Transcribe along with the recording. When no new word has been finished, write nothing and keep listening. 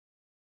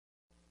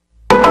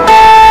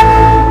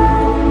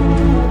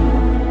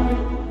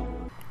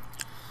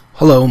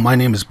Hello, my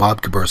name is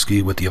Bob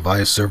Kuberski with the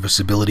Avaya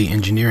Serviceability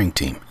Engineering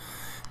team.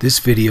 This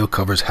video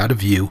covers how to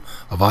view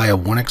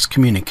Avaya 1X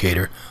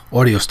Communicator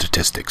audio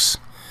statistics.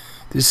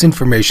 This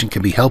information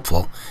can be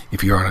helpful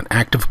if you are on an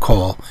active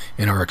call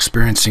and are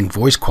experiencing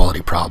voice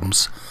quality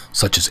problems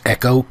such as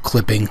echo,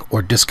 clipping,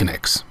 or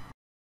disconnects.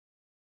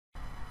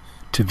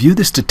 To view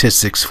the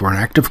statistics for an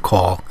active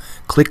call,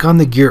 click on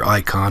the gear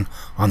icon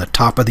on the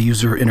top of the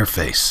user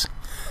interface.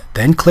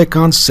 Then click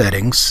on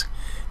Settings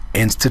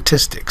and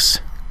Statistics.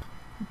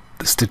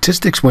 The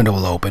Statistics window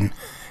will open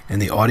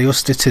and the audio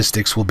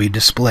statistics will be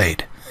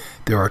displayed.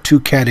 There are two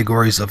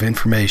categories of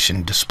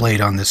information displayed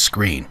on this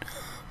screen: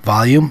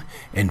 volume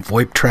and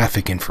VoIP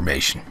traffic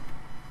information.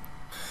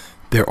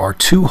 There are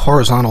two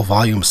horizontal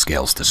volume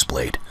scales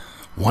displayed.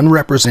 One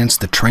represents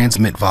the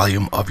transmit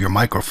volume of your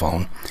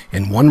microphone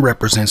and one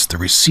represents the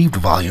received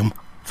volume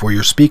for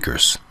your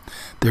speakers.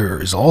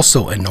 There is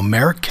also a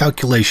numeric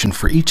calculation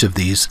for each of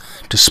these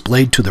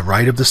displayed to the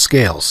right of the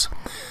scales.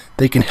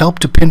 They can help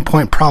to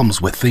pinpoint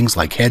problems with things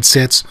like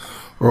headsets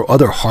or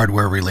other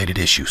hardware-related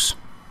issues.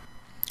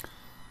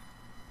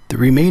 The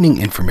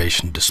remaining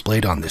information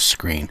displayed on this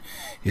screen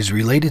is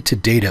related to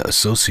data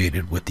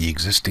associated with the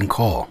existing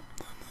call.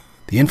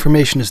 The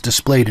information is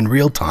displayed in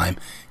real time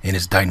and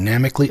is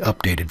dynamically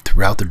updated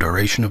throughout the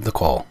duration of the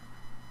call.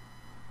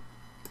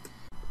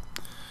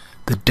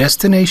 The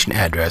destination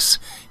address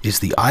is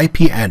the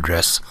IP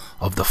address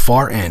of the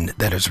far end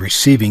that is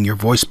receiving your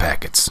voice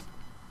packets.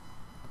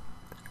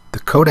 The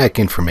codec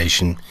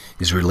information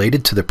is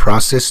related to the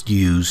process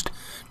used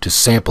to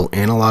sample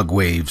analog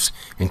waves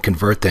and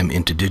convert them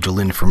into digital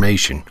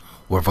information,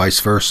 or vice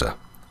versa.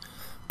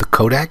 The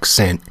codec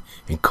sent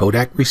and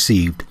codec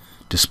received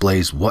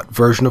displays what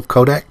version of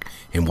codec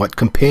and what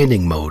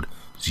companion mode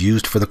is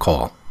used for the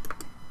call.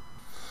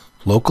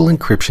 Local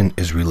encryption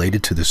is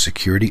related to the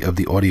security of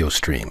the audio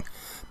stream.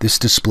 This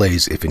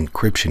displays if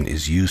encryption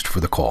is used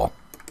for the call.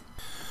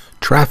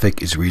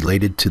 Traffic is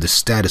related to the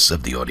status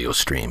of the audio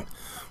stream.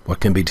 What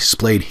can be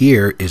displayed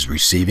here is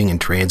receiving and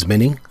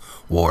transmitting,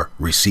 or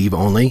receive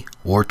only,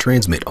 or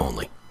transmit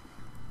only.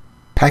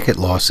 Packet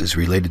loss is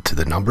related to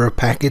the number of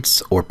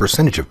packets or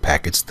percentage of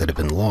packets that have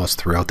been lost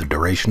throughout the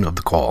duration of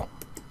the call.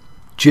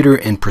 Jitter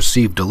and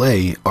perceived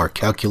delay are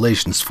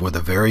calculations for the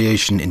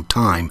variation in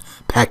time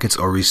packets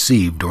are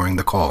received during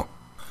the call.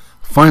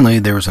 Finally,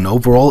 there is an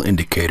overall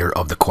indicator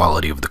of the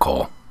quality of the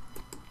call.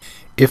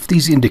 If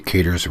these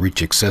indicators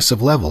reach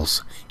excessive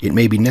levels, it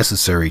may be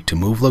necessary to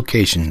move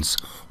locations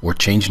or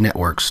change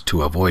networks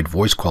to avoid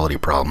voice quality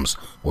problems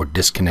or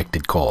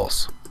disconnected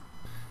calls.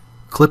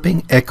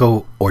 Clipping,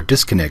 echo, or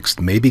disconnects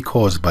may be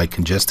caused by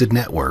congested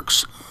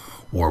networks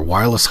or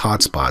wireless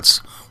hotspots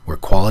where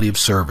quality of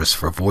service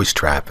for voice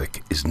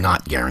traffic is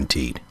not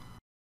guaranteed.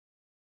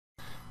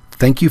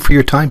 Thank you for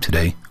your time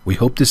today. We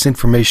hope this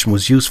information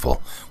was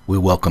useful. We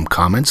welcome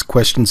comments,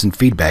 questions, and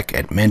feedback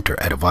at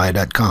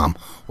mentor@avaya.com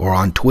or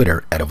on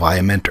Twitter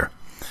 @AvayaMentor.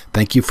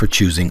 Thank you for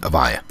choosing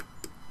Avaya.